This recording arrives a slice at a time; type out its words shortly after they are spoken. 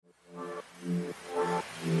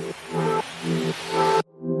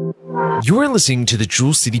You're listening to the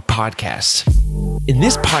Jewel City Podcast. In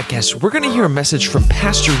this podcast, we're going to hear a message from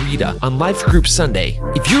Pastor Rita on Life Group Sunday.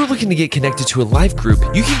 If you're looking to get connected to a life group,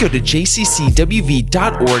 you can go to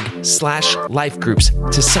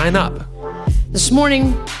jccwv.org/lifegroups to sign up. This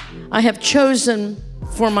morning, I have chosen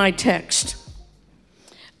for my text.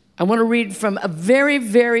 I want to read from a very,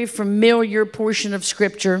 very familiar portion of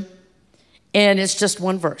Scripture, and it's just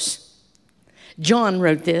one verse. John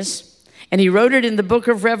wrote this. And he wrote it in the book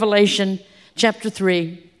of Revelation, chapter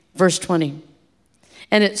 3, verse 20.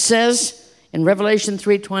 And it says in Revelation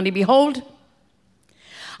 3:20, "Behold,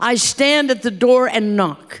 I stand at the door and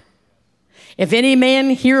knock. If any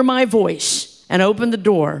man hear my voice and open the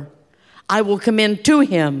door, I will come in to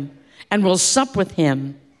him and will sup with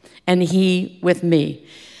him and he with me."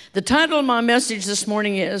 The title of my message this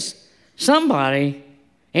morning is, "Somebody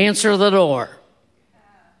Answer the Door."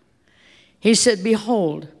 He said,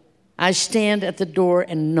 "Behold, I stand at the door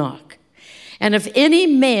and knock. And if any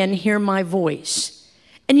man hear my voice,"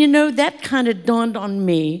 and you know, that kind of dawned on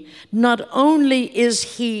me. Not only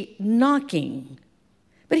is he knocking,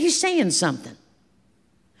 but he's saying something.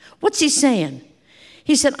 What's he saying?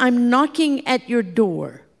 He said, "I'm knocking at your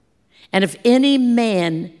door. And if any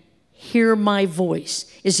man hear my voice,"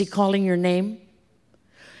 is he calling your name?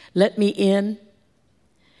 "Let me in."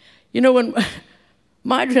 You know, when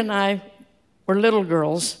Marjorie and I were little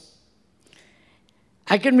girls,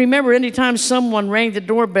 I can remember any time someone rang the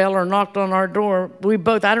doorbell or knocked on our door, I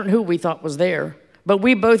don't know who we thought was there, but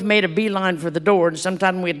we both made a beeline for the door, and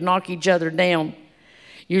sometimes we'd knock each other down.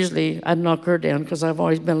 Usually I'd knock her down because I've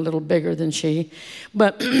always been a little bigger than she.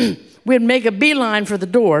 But we'd make a beeline for the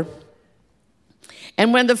door,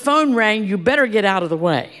 and when the phone rang, you better get out of the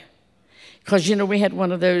way. Because, you know, we had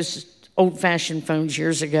one of those old-fashioned phones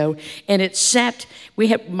years ago, and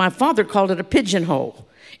my father called it a pigeonhole.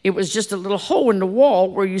 It was just a little hole in the wall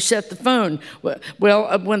where you set the phone. Well,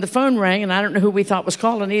 when the phone rang, and I don't know who we thought was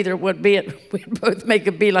calling either, we'd both make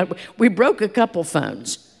a beeline. We broke a couple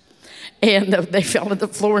phones, and they fell to the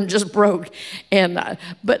floor and just broke.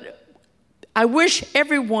 But I wish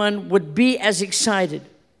everyone would be as excited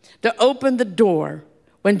to open the door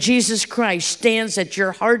when Jesus Christ stands at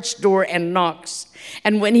your heart's door and knocks,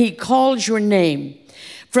 and when he calls your name.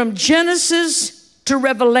 From Genesis to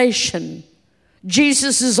Revelation,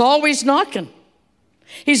 Jesus is always knocking.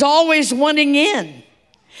 He's always wanting in.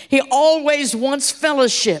 He always wants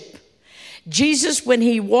fellowship. Jesus, when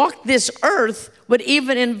he walked this earth, would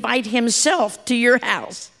even invite himself to your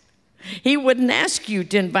house. He wouldn't ask you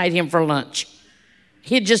to invite him for lunch.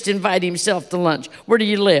 He'd just invite himself to lunch. "Where do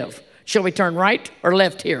you live? Shall we turn right or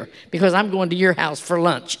left here? Because I'm going to your house for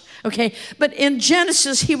lunch." Okay, but in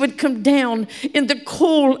Genesis, he would come down in the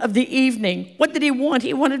cool of the evening. What did he want?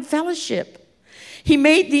 He wanted fellowship. He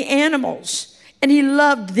made the animals, and he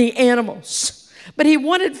loved the animals. But he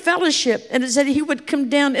wanted fellowship, and it said he would come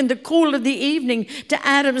down in the cool of the evening to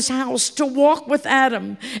Adam's house to walk with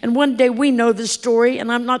Adam. And one day, we know the story,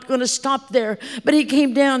 and I'm not going to stop there, but he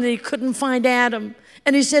came down and he couldn't find Adam.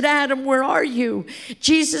 And he said, "Adam, where are you?"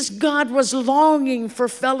 Jesus, God, was longing for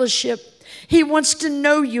fellowship. He wants to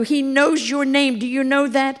know you. He knows your name. Do you know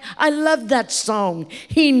that? I love that song.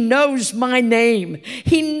 He knows my name.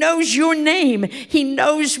 He knows your name. He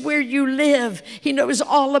knows where you live. He knows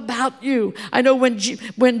all about you. I know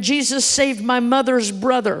when Jesus saved my mother's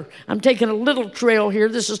brother, I'm taking a little trail here.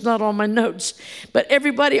 This is not on my notes. But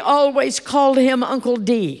everybody always called him Uncle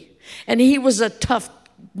D. And he was a tough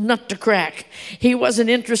nut to crack. He wasn't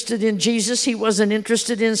interested in Jesus. He wasn't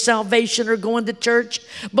interested in salvation or going to church.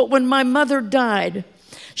 But when my mother died,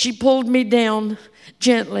 she pulled me down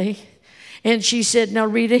gently, and she said, "Now,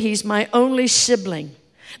 Rita, he's my only sibling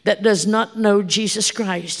that does not know Jesus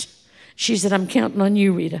Christ." She said, "I'm counting on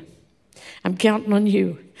you, Rita. I'm counting on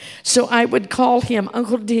you." So I would call him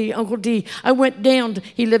Uncle D, Uncle D. I went down,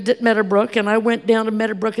 he lived at Meadowbrook, and I went down to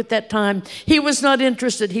Meadowbrook at that time. He was not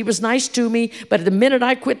interested. He was nice to me, but the minute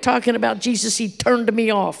I quit talking about Jesus, he turned me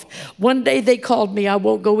off. One day they called me. I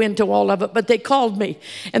won't go into all of it, but they called me,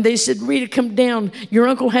 and they said, "Rita, come down. Your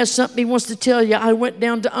uncle has something he wants to tell you." I went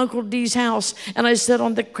down to Uncle D's house, and I sat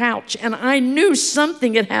on the couch, and I knew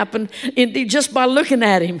something had happened just by looking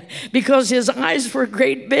at him, because his eyes were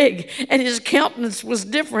great big, and his countenance was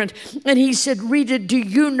different. And he said, "Rita, do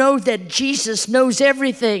you know that Jesus knows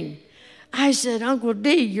everything?" I said, "Uncle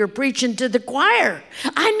D, you're preaching to the choir.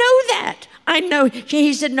 I know that. I know."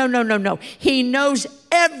 He said, No. He knows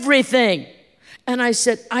everything. And I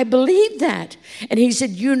said, "I believe that." And he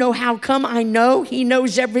said, "You know how come I know he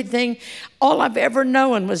knows everything?" All I've ever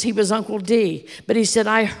known was he was Uncle D. But he said,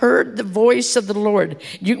 I heard the voice of the Lord.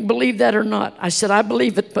 You can believe that or not. I said, I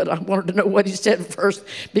believe it, but I wanted to know what he said first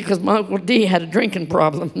because my Uncle D had a drinking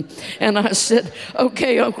problem. And I said,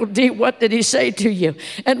 okay, Uncle D, what did he say to you?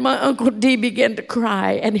 And my Uncle D began to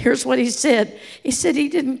cry. And here's what he said. He said, he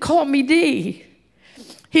didn't call me D.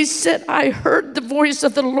 He said, I heard the voice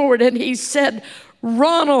of the Lord, and he said,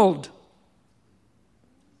 Ronald,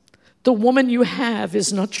 the woman you have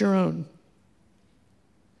is not your own.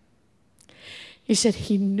 He said,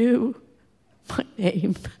 he knew my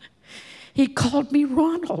name. He called me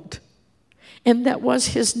Ronald, and that was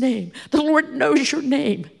his name. The Lord knows your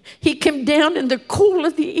name. He came down in the cool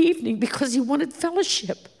of the evening because he wanted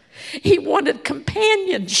fellowship. He wanted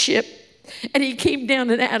companionship. And he came down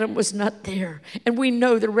and Adam was not there. And we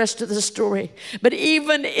know the rest of the story. But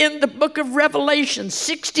even in the book of Revelation,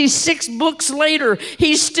 66 books later,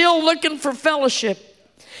 he's still looking for fellowship.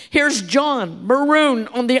 Here's John, marooned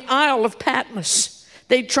on the Isle of Patmos.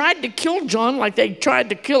 They tried to kill John like they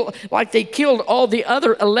killed all the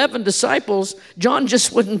other 11 disciples. John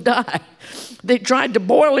just wouldn't die. They tried to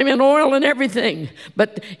boil him in oil and everything,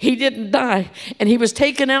 but he didn't die. And he was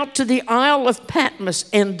taken out to the Isle of Patmos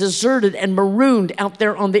and deserted and marooned out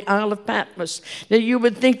there on the Isle of Patmos. Now you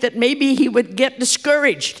would think that maybe he would get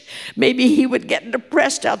discouraged. Maybe he would get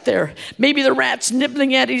depressed out there. Maybe the rat's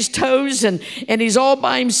nibbling at his toes and he's all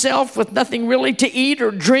by himself with nothing really to eat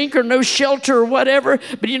or drink or no shelter or whatever.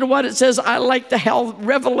 But you know what it says? I like how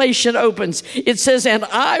Revelation opens. It says, and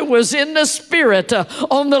I was in the Spirit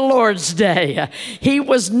on the Lord's day. He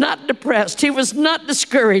was not depressed. He was not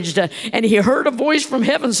discouraged. And he heard a voice from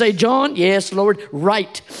heaven say, John, yes, Lord,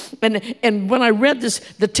 right. And when I read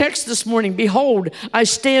the text this morning, behold, I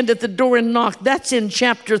stand at the door and knock. That's in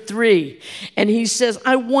chapter 3. And he says,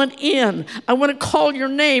 I want in. I want to call your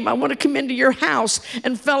name. I want to come into your house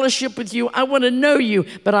and fellowship with you. I want to know you.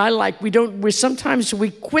 But sometimes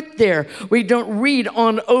we quit there. We don't read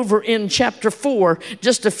on over in chapter 4,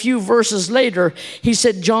 just a few verses later. He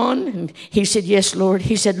said, John, and he said, yes, Lord.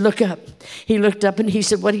 He said, look up. He looked up and he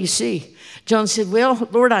said, what do you see? John said, well,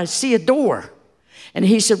 Lord, I see a door. And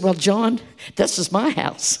he said, well, John, this is my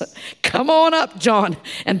house. Come on up, John,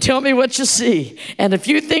 and tell me what you see. And if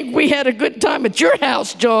you think we had a good time at your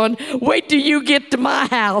house, John, wait till you get to my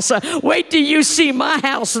house. Wait till you see my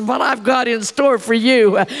house and what I've got in store for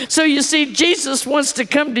you. So you see, Jesus wants to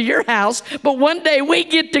come to your house, but one day we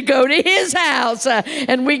get to go to his house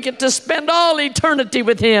and we get to spend all eternity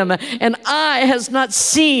with him. And eye has not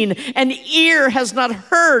seen and ear has not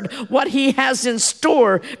heard what he has in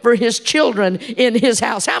store for his children in his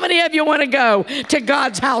house. How many of you want to go to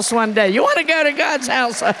God's house one day? You want to go to God's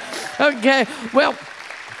house? Okay, well,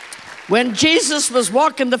 when Jesus was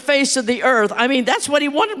walking the face of the earth, that's what he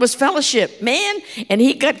wanted was fellowship, man. And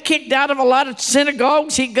he got kicked out of a lot of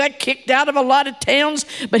synagogues. He got kicked out of a lot of towns,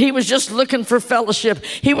 but he was just looking for fellowship.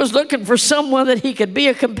 He was looking for someone that he could be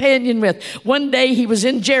a companion with. One day he was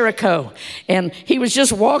in Jericho and he was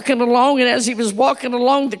just walking along. And as he was walking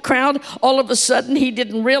along the crowd, all of a sudden he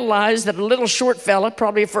didn't realize that a little short fella,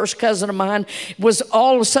 probably a first cousin of mine, was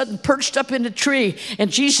all of a sudden perched up in a tree.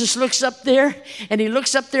 And Jesus looks up there and he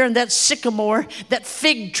looks up there and that sycamore, that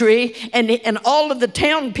fig tree, and all of the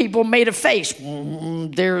town people made a face.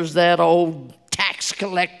 There's that old tax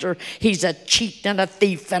collector. He's a cheat and a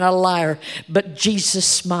thief and a liar. But Jesus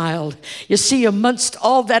smiled. You see, amongst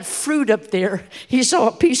all that fruit up there, he saw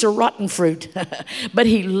a piece of rotten fruit. But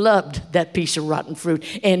he loved that piece of rotten fruit,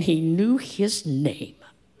 and he knew his name.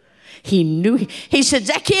 He said,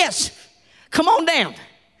 Zacchaeus, come on down.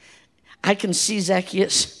 I can see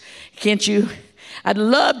Zacchaeus. Can't you? I'd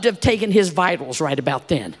love to have taken his vitals right about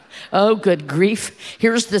then. Oh, good grief.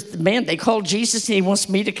 Here's this man they called Jesus, and he wants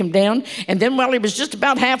me to come down. And then while he was just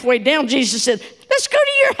about halfway down, Jesus said, let's go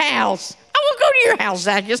to your house. I will go to your house,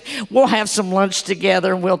 Zacchaeus. We'll have some lunch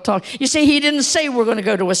together and we'll talk. You see, he didn't say we're going to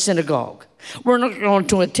go to a synagogue. We're not going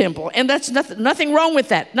to a temple. And that's nothing wrong with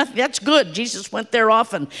that. That's good. Jesus went there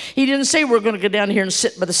often. He didn't say we're going to go down here and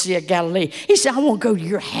sit by the Sea of Galilee. He said, I want to go to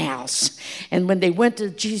your house. And when they went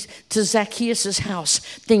to Zacchaeus' house,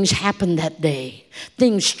 things happened that day.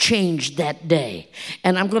 Things changed that day.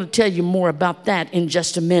 And I'm going to tell you more about that in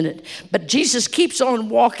just a minute. But Jesus keeps on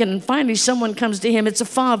walking, and finally someone comes to him. It's a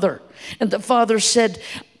father. And the father said,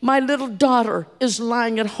 my little daughter is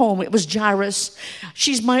lying at home. It was Jairus.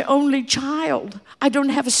 She's my only child. I don't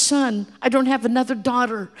have a son. I don't have another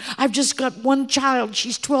daughter. I've just got one child.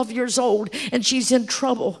 She's 12 years old, and she's in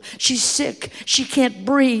trouble. She's sick. She can't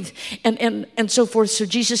breathe, and so forth. So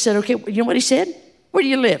Jesus said, okay, you know what he said? Where do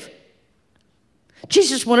you live?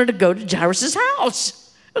 Jesus wanted to go to Jairus'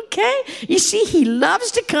 house. Okay? You see, he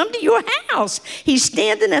loves to come to your house. He's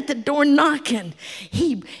standing at the door knocking.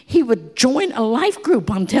 He would join a life group,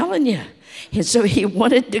 I'm telling you. And so he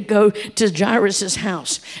wanted to go to Jairus'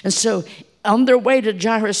 house. And so on their way to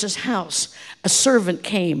Jairus' house, a servant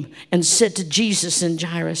came and said to Jesus and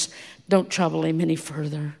Jairus, don't trouble him any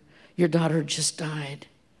further. Your daughter just died.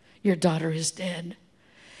 Your daughter is dead.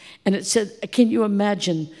 And it said, can you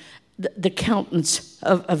imagine the countenance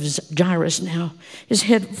of Jairus now? His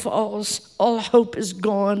head falls. All hope is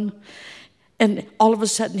gone. And all of a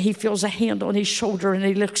sudden, he feels a hand on his shoulder, and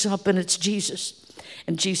he looks up, and it's Jesus.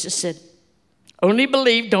 And Jesus said, only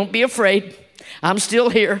believe, don't be afraid. I'm still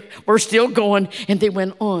here. We're still going. And they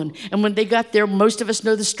went on. And when they got there, most of us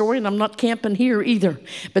know the story, and I'm not camping here either.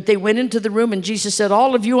 But they went into the room, and Jesus said,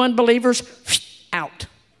 all of you unbelievers, out.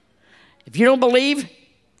 If you don't believe,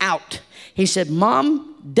 out. He said,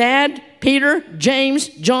 Mom, Dad, Peter, James,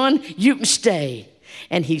 John, you can stay.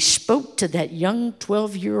 And he spoke to that young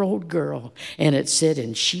 12-year-old girl, and it said,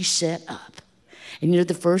 and she sat up. And you know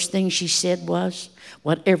the first thing she said was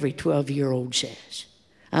what every 12-year-old says,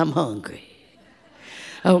 I'm hungry.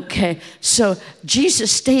 Okay, so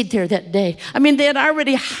Jesus stayed there that day. I mean, they had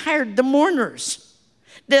already hired the mourners.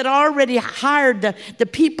 They had already hired the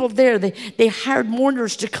people there. They hired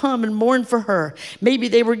mourners to come and mourn for her. Maybe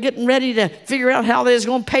they were getting ready to figure out how they was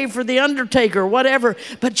going to pay for the undertaker, whatever.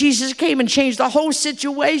 But Jesus came and changed the whole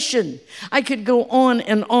situation. I could go on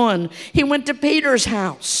and on. He went to Peter's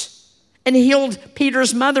house and healed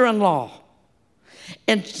Peter's mother-in-law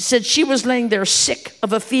and said she was laying there sick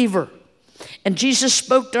of a fever. And Jesus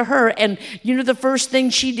spoke to her. And you know the first thing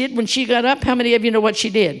she did when she got up? How many of you know what she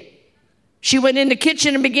did? She went in the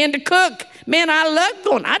kitchen and began to cook. Man, I love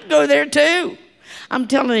going. I'd go there too. I'm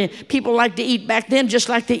telling you, people like to eat back then just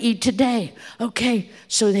like they eat today. Okay,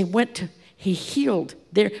 so he healed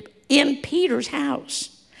there in Peter's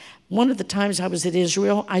house. One of the times I was at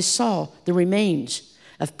Israel, I saw the remains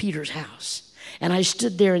of Peter's house. And I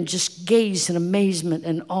stood there and just gazed in amazement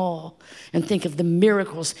and awe and think of the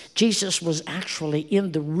miracles. Jesus was actually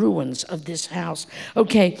in the ruins of this house.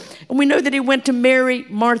 Okay, and we know that he went to Mary,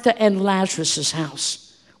 Martha, and Lazarus'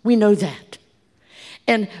 house. We know that.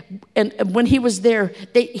 And when he was there,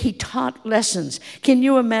 he taught lessons. Can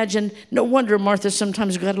you imagine? No wonder Martha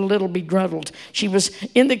sometimes got a little bedraggled. She was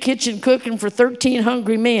in the kitchen cooking for 13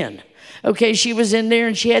 hungry men. Okay, she was in there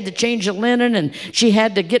and she had to change the linen and she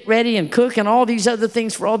had to get ready and cook and all these other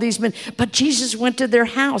things for all these men. But Jesus went to their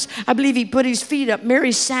house. I believe he put his feet up.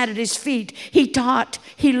 Mary sat at his feet. He taught,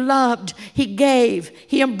 he loved, he gave,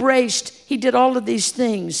 he embraced. He did all of these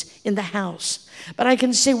things in the house. But I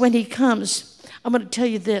can say when he comes, I'm going to tell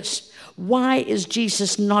you this. Why is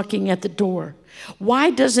Jesus knocking at the door? Why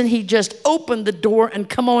doesn't he just open the door and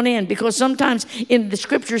come on in? Because sometimes in the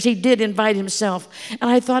scriptures he did invite himself. And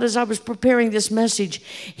I thought as I was preparing this message,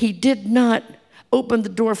 he did not open the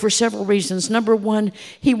door for several reasons. Number one,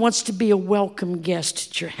 he wants to be a welcome guest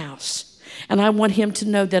at your house. And I want him to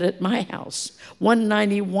know that at my house,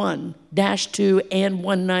 191-2 and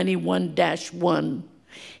 191-1,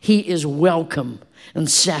 he is welcome in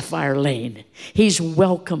Sapphire Lane. He's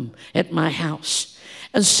welcome at my house.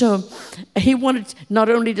 And so not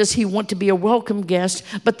only does he want to be a welcome guest,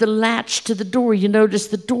 but the latch to the door, you notice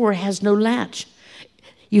the door has no latch.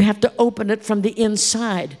 You have to open it from the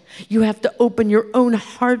inside. You have to open your own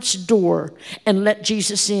heart's door and let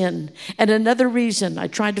Jesus in. And another reason, I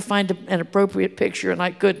tried to find an appropriate picture and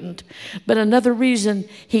I couldn't, but another reason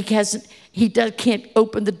he can't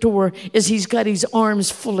open the door is he's got his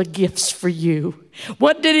arms full of gifts for you.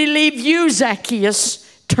 What did he leave you, Zacchaeus?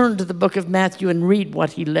 Turn to the book of Matthew and read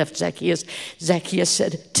what he left Zacchaeus. Zacchaeus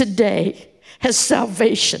said, today has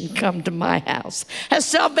salvation come to my house. Has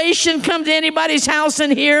salvation come to anybody's house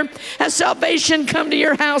in here? Has salvation come to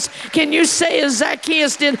your house? Can you say as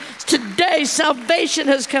Zacchaeus did, today salvation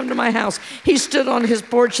has come to my house? He stood on his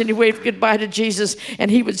porch and he waved goodbye to Jesus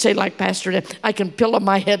and he would say like Pastor did, I can pillow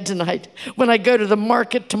my head tonight. When I go to the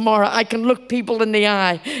market tomorrow, I can look people in the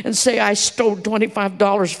eye and say, I stole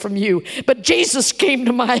 $25 from you. But Jesus came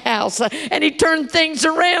to my house and he turned things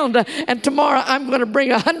around. And tomorrow I'm going to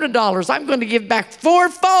bring $100. I'm going to give back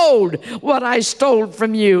fourfold what I stole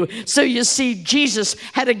from you. So you see, Jesus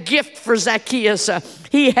had a gift for Zacchaeus.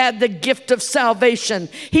 He had the gift of salvation.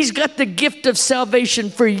 He's got the gift of salvation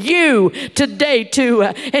for you today too.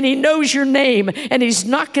 And he knows your name and he's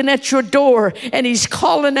knocking at your door and he's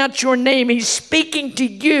calling out your name. He's speaking to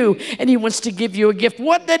you and he wants to give you a gift.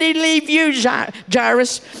 What did he leave you,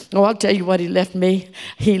 Jairus? Oh, I'll tell you what he left me.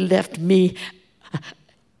 He left me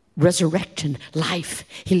resurrection, life.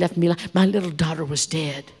 He left me life. My little daughter was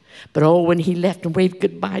dead. But oh, when he left and waved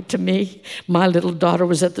goodbye to me, my little daughter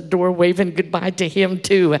was at the door waving goodbye to him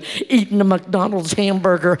too, eating a McDonald's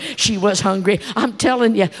hamburger. She was hungry. I'm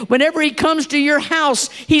telling you, whenever he comes to your house,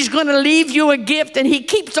 he's going to leave you a gift, and he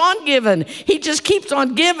keeps on giving. He just keeps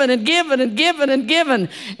on giving and giving and giving and giving,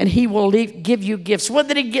 and he will give you gifts. What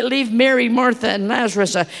did he leave Mary, Martha, and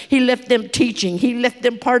Lazarus? He left them teaching. He left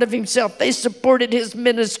them part of himself. They supported his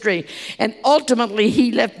ministry, and ultimately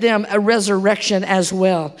he left them a resurrection as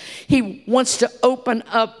well. He wants to open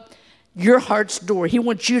up your heart's door. He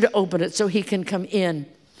wants you to open it so he can come in.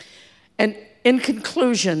 And in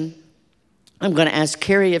conclusion, I'm going to ask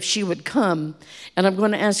Carrie if she would come, and I'm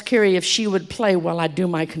going to ask Carrie if she would play while I do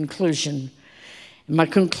my conclusion. And my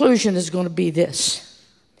conclusion is going to be this.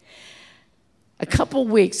 A couple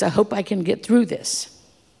weeks, I hope I can get through this.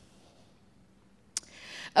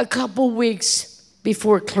 A couple weeks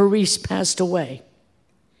before Clarice passed away,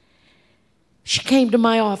 she came to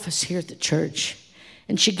my office here at the church,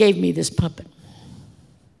 and she gave me this puppet.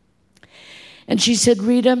 And she said,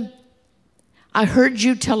 Rita, I heard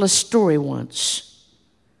you tell a story once.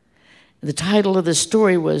 The title of the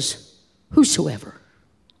story was Whosoever.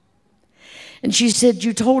 And she said,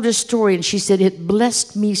 you told a story, and she said, it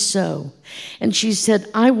blessed me so. And she said,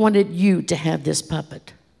 I wanted you to have this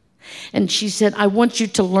puppet. And she said, I want you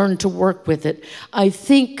to learn to work with it. I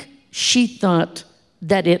think she thought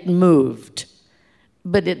that it moved.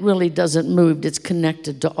 But it really doesn't move. It's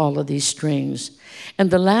connected to all of these strings. And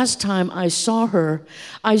the last time I saw her,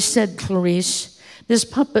 I said, Clarice, this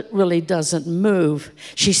puppet really doesn't move.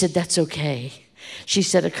 She said, that's okay. She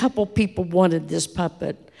said, a couple people wanted this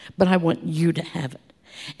puppet, but I want you to have it.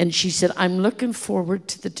 And she said, I'm looking forward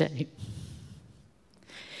to the day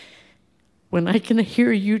when I can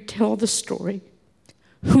hear you tell the story,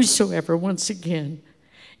 Whosoever, once again,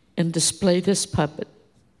 and display this puppet.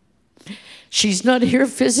 She's not here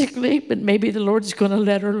physically, but maybe the Lord's going to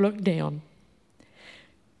let her look down.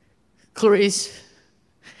 Clarice,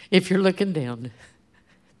 if you're looking down,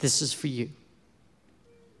 this is for you.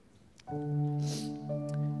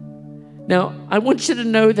 Now, I want you to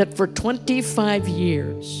know that for 25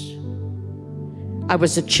 years, I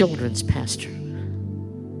was a children's pastor.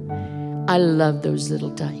 I love those little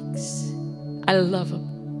dykes. I love them.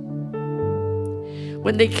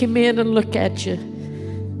 When they come in and look at you,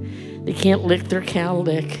 they can't lick their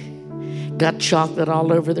cowlick, got chocolate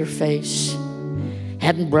all over their face,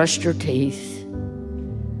 hadn't brushed their teeth.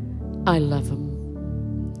 I love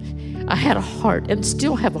them. I had a heart and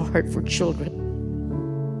still have a heart for children.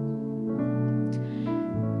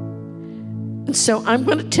 And so I'm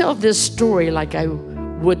going to tell this story like I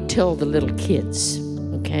would tell the little kids,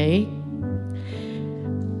 okay?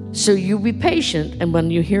 So you be patient, and when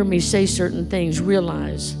you hear me say certain things,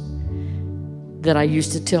 realize that I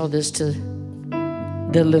used to tell this to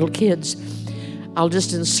the little kids. I'll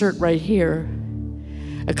just insert right here.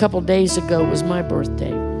 A couple days ago was my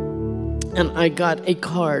birthday, and I got a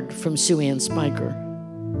card from Sue Ann Spiker.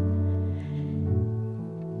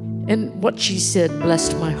 And what she said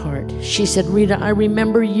blessed my heart. She said, Rita, I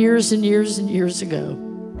remember years and years and years ago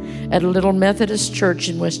at a little Methodist church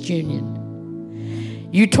in West Union,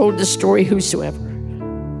 you told the story Whosoever.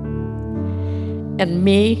 And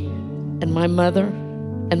me and my mother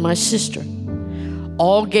and my sister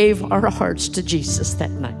all gave our hearts to Jesus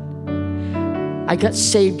that night. I got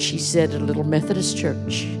saved, she said, at a little Methodist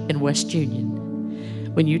church in West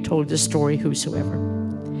Union when you told the story Whosoever.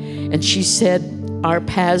 And she said, our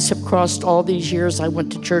paths have crossed all these years. I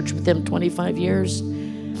went to church with them 25 years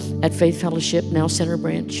at Faith Fellowship, now Center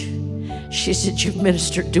Branch. She said, you've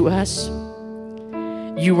ministered to us.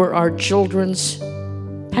 You were our children's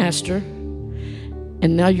pastor,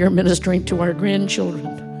 and now you're ministering to our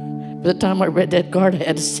grandchildren. By the time I read that card, I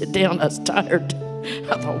had to sit down. I was tired.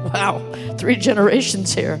 I thought, wow, 3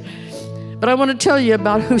 generations here. But I want to tell you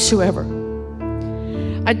about Whosoever.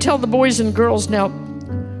 I tell the boys and girls now,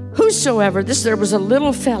 Whosoever, there was a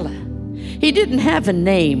little fella. He didn't have a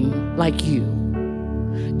name like you,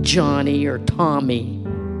 Johnny or Tommy,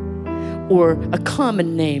 or a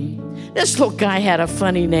common name. This little guy had a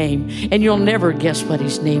funny name, and you'll never guess what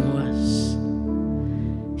his name was.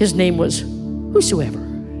 His name was Whosoever.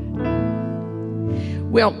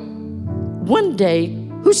 Well, one day,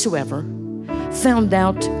 Whosoever found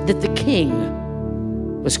out that the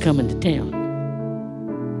king was coming to town.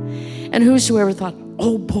 And Whosoever thought,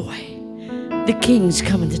 oh boy, the king's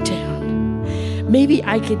coming to town. Maybe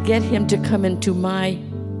I could get him to come into my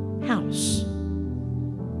house,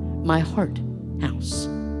 my heart house.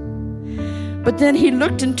 But then he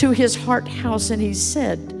looked into his heart house and he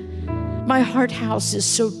said, my heart house is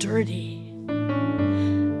so dirty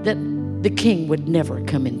that the king would never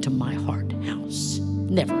come into my heart house.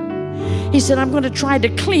 Never. He said, I'm going to try to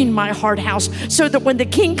clean my heart house so that when the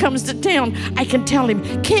king comes to town, I can tell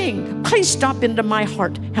him, King, please stop into my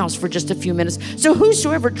heart house for just a few minutes. So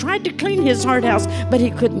whosoever tried to clean his heart house, but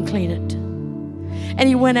he couldn't clean it. And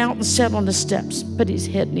he went out and sat on the steps, put his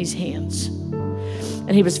head in his hands.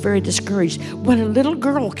 And he was very discouraged when a little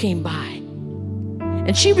girl came by.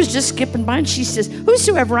 And she was just skipping by, and she says,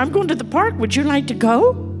 whosoever, I'm going to the park. Would you like to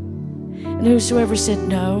go? And whosoever said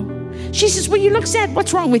no. She says, well, you look sad.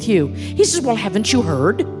 What's wrong with you? He says, well, haven't you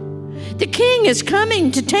heard? The king is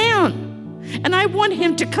coming to town, and I want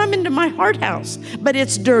him to come into my heart house, but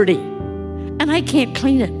it's dirty, and I can't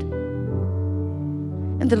clean it.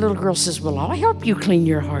 And the little girl says, well, I'll help you clean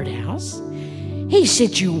your heart house. He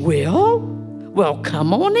said, you will? Well,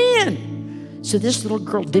 come on in. So this little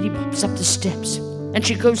girl diddy pops up the steps, and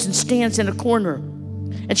she goes and stands in a corner,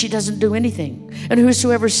 and she doesn't do anything. And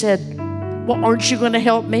whosoever said, well, aren't you going to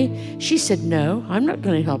help me? She said, no, I'm not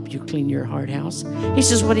going to help you clean your heart house. He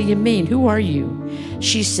says, what do you mean? Who are you?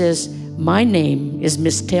 She says, my name is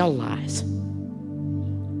Miss Tell Lies.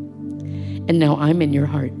 And now I'm in your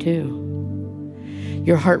heart too.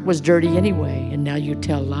 Your heart was dirty anyway, and now you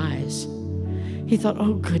tell lies. He thought,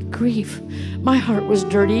 oh, good grief. My heart was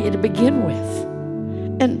dirty to begin with.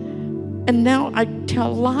 And now I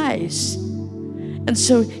tell lies. And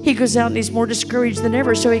so he goes out and he's more discouraged than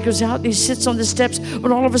ever. So he goes out and he sits on the steps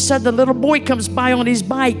when all of a sudden the little boy comes by on his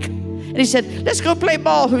bike. And he said, let's go play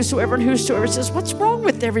ball, whosoever. And whosoever says, what's wrong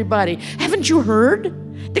with everybody? Haven't you heard?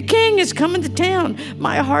 The king is coming to town.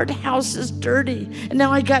 My heart house is dirty. And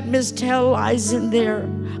now I got Miss Tell Lies in there.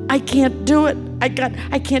 I can't do it. I got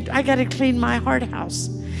to clean my heart house.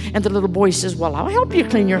 And the little boy says, well, I'll help you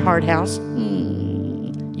clean your heart house.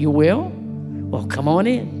 You will? Well, come on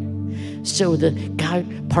in. So the guy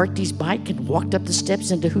parked his bike and walked up the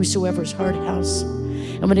steps into whosoever's heart house.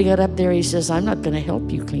 And when he got up there, he says, I'm not going to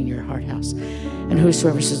help you clean your heart house. And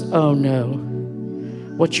whosoever says, oh no,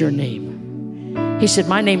 what's your name? He said,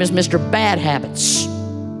 my name is Mr. Bad Habits.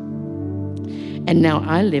 And now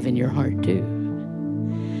I live in your heart too.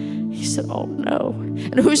 He said, oh no.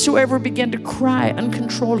 And whosoever began to cry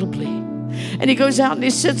uncontrollably. And he goes out and he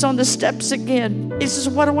sits on the steps again. He says,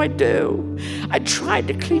 what do? I tried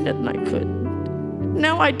to clean it and I couldn't.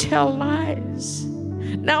 Now I tell lies.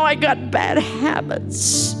 Now I got bad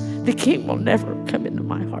habits. The king will never come into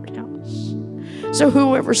my heart house. So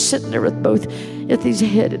whoever's sitting there with both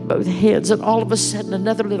heads, and all of a sudden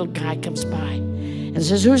another little guy comes by and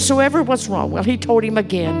says, whosoever, what's wrong? Well, he told him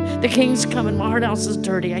again, the king's coming, my heart house is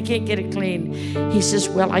dirty, I can't get it clean. He says,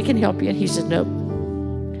 well, I can help you. And he said, nope.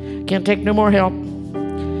 Can't take no more help.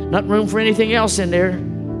 Not room for anything else in there.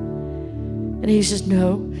 And he says,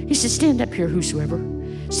 no. He said, stand up here, whosoever.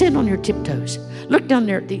 Stand on your tiptoes. Look down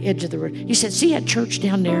there at the edge of the road. He said, see that church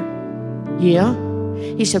down there? Yeah.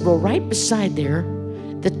 He said, well, right beside there,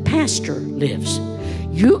 the pastor lives.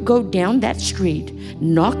 You go down that street,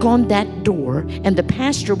 knock on that door, and the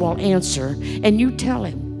pastor will answer, and you tell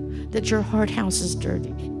him that your heart house is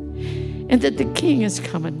dirty and that the king is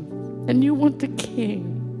coming, and you want the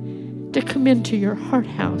king to come into your heart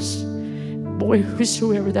house. Boy,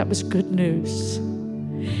 whosoever, that was good news.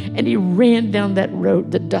 And he ran down that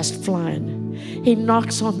road, the dust flying. He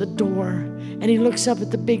knocks on the door, and he looks up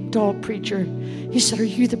at the big, tall preacher. He said, are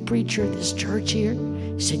you the preacher of this church here?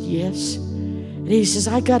 He said, yes. And he says,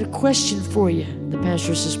 I got a question for you. The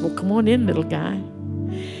pastor says, well, come on in, little guy.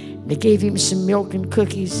 And they gave him some milk and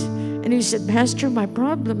cookies. And he said, Pastor, my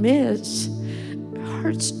problem is my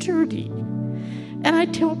heart's dirty. And I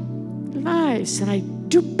tell lies, and I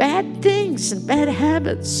do bad things and bad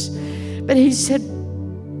habits. But he said,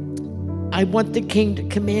 I want the king to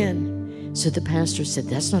come in. So the pastor said,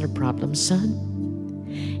 that's not a problem, son.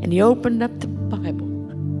 And he opened up the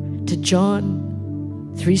Bible to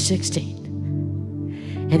John 3:16.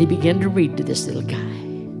 And he began to read to this little guy.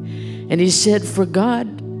 And he said, for God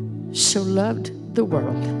so loved the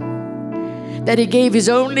world that he gave his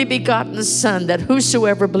only begotten son, that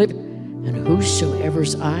whosoever believed. And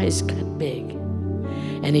whosoever's eyes got big.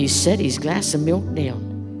 And he set his glass of milk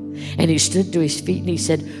down. And he stood to his feet and he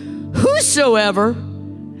said, whosoever,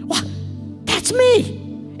 well, that's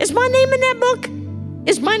me. Is my name in that book?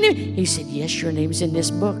 Is my name? He said, yes, your name's in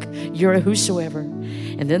this book. You're a whosoever.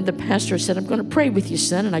 And then the pastor said, I'm going to pray with you,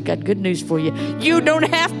 son, and I got good news for you. You don't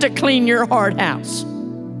have to clean your heart house.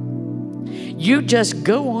 You just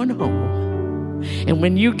go on home. And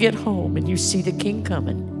when you get home and you see the king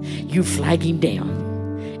coming, you flag him down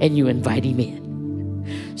and you invite him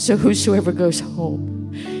in. So whosoever goes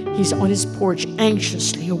home, he's on his porch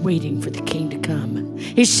anxiously awaiting for the king to come.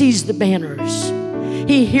 He sees the banners.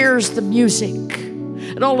 he hears the music.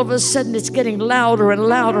 And all of a sudden it's getting louder and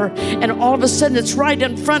louder. And all of a sudden it's right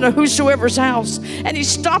in front of whosoever's house. And he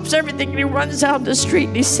stops everything and he runs out in the street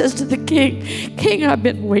and he says to the king, King, I've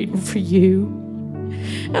been waiting for you.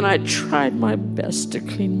 And I tried my best to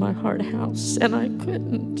clean my heart house and I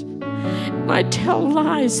couldn't. And I tell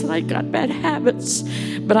lies and I got bad habits.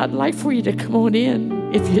 But I'd like for you to come on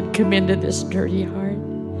in if you'd come into this dirty heart.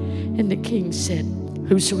 And the king said,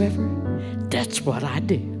 whosoever, that's what I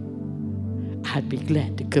do. I'd be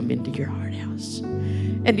glad to come into your heart house.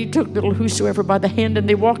 And he took little whosoever by the hand and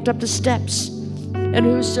they walked up the steps. And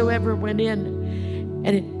whosoever went in.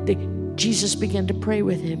 And Jesus began to pray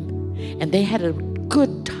with him. And they had a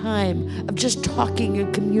good time of just talking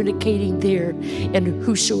and communicating there in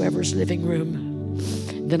whosoever's living room.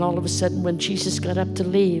 Then all of a sudden when Jesus got up to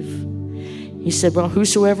leave, he said, well,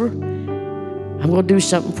 whosoever, I'm going to do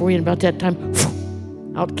something for you. And about that time,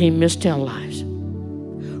 out came Miss Tell Lies.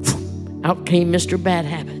 Out came Mr. Bad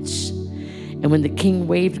Habits. And when the king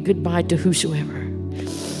waved goodbye to whosoever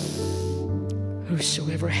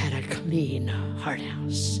had a clean heart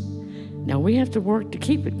house. Now we have to work to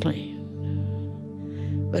keep it clean.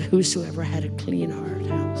 But whosoever had a clean heart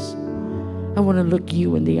house. I want to look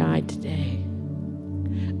you in the eye today.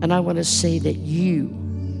 And I want to say that you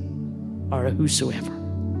are a whosoever.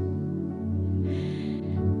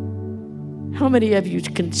 How many of you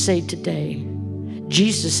can say today,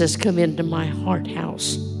 Jesus has come into my heart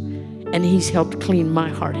house and he's helped clean my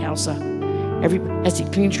heart house up? Has he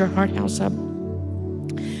cleaned your heart house up?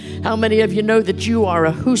 How many of you know that you are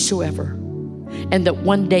a whosoever and that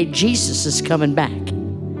one day Jesus is coming back?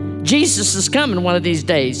 Jesus is coming one of these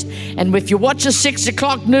days. And if you watch the 6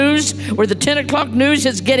 o'clock news or the 10 o'clock news,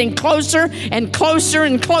 it's getting closer and closer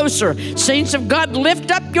and closer. Saints of God,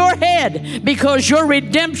 lift up your head because your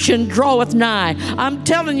redemption draweth nigh. I'm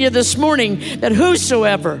telling you this morning that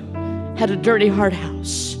whosoever had a dirty heart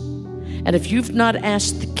house. And if you've not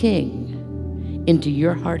asked the King into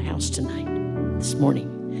your heart house tonight, this morning,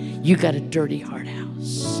 you got a dirty heart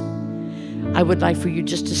house. I would like for you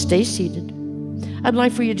just to stay seated. I'd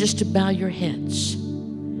like for you just to bow your heads.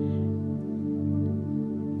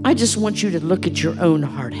 I just want you to look at your own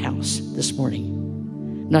heart house this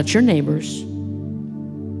morning. Not your neighbors.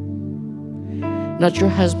 Not your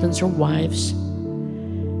husbands or wives.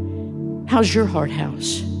 How's your heart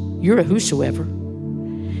house? You're a whosoever.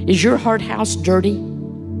 Is your heart house dirty?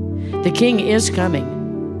 The King is coming.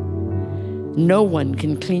 No one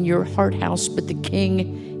can clean your heart house but the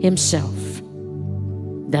King himself.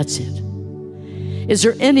 That's it. Is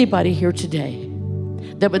there anybody here today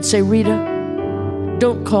that would say, Rita,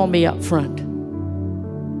 don't call me up front.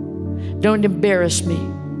 Don't embarrass me.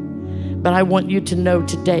 But I want you to know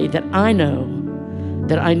today that I know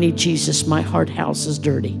that I need Jesus. My heart house is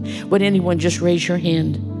dirty. Would anyone just raise your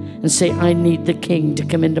hand and say, I need the King to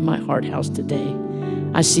come into my heart house today?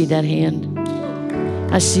 I see that hand.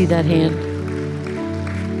 I see that hand.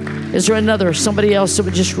 Is there somebody else that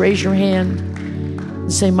would just raise your hand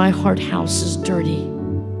and say, my heart house is dirty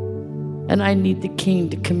and I need the King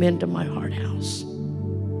to come into my heart house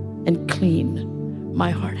and clean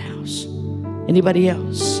my heart house? Anybody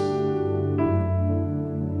else?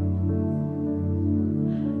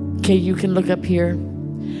 Okay, you can look up here.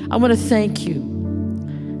 I want to thank you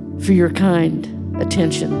for your kind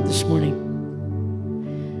attention this morning.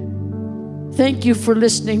 Thank you for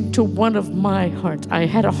listening to one of my hearts. I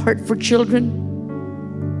had a heart for children.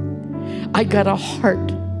 I got a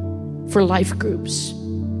heart for life groups.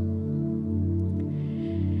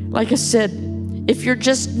 Like I said, if you're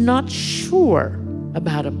just not sure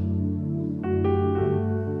about them,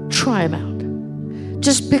 try them out.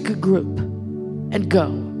 Just pick a group and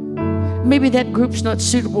go. Maybe that group's not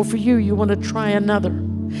suitable for you. You want to try another.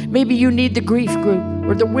 Maybe you need the grief group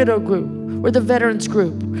or the widow group or the veterans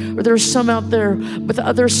group, or there's some out there with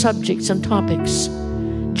other subjects and topics.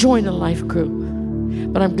 Join a life group.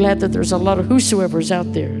 But I'm glad that there's a lot of whosoever's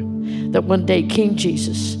out there that one day King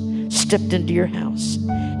Jesus stepped into your house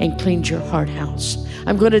and cleaned your heart house.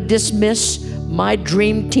 I'm going to dismiss my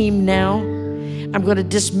dream team now. I'm going to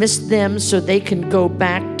dismiss them so they can go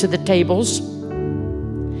back to the tables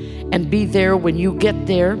and be there when you get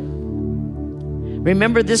there.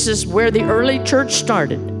 Remember, this is where the early church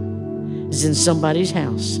started, is in somebody's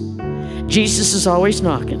house. Jesus is always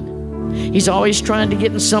knocking. He's always trying to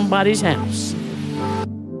get in somebody's house.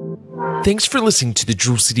 Thanks for listening to the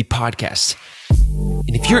Jewel City Podcast.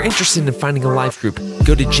 And if you're interested in finding a life group,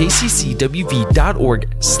 go to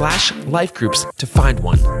jccwv.org/lifegroups to find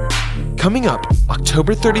one. Coming up,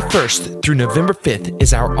 October 31st through November 5th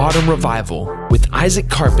is our Autumn Revival with Isaac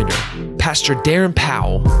Carpenter, Pastor Darren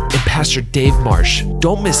Powell, and Pastor Dave Marsh.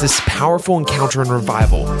 Don't miss this powerful encounter and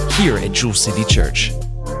revival here at Jewel City Church.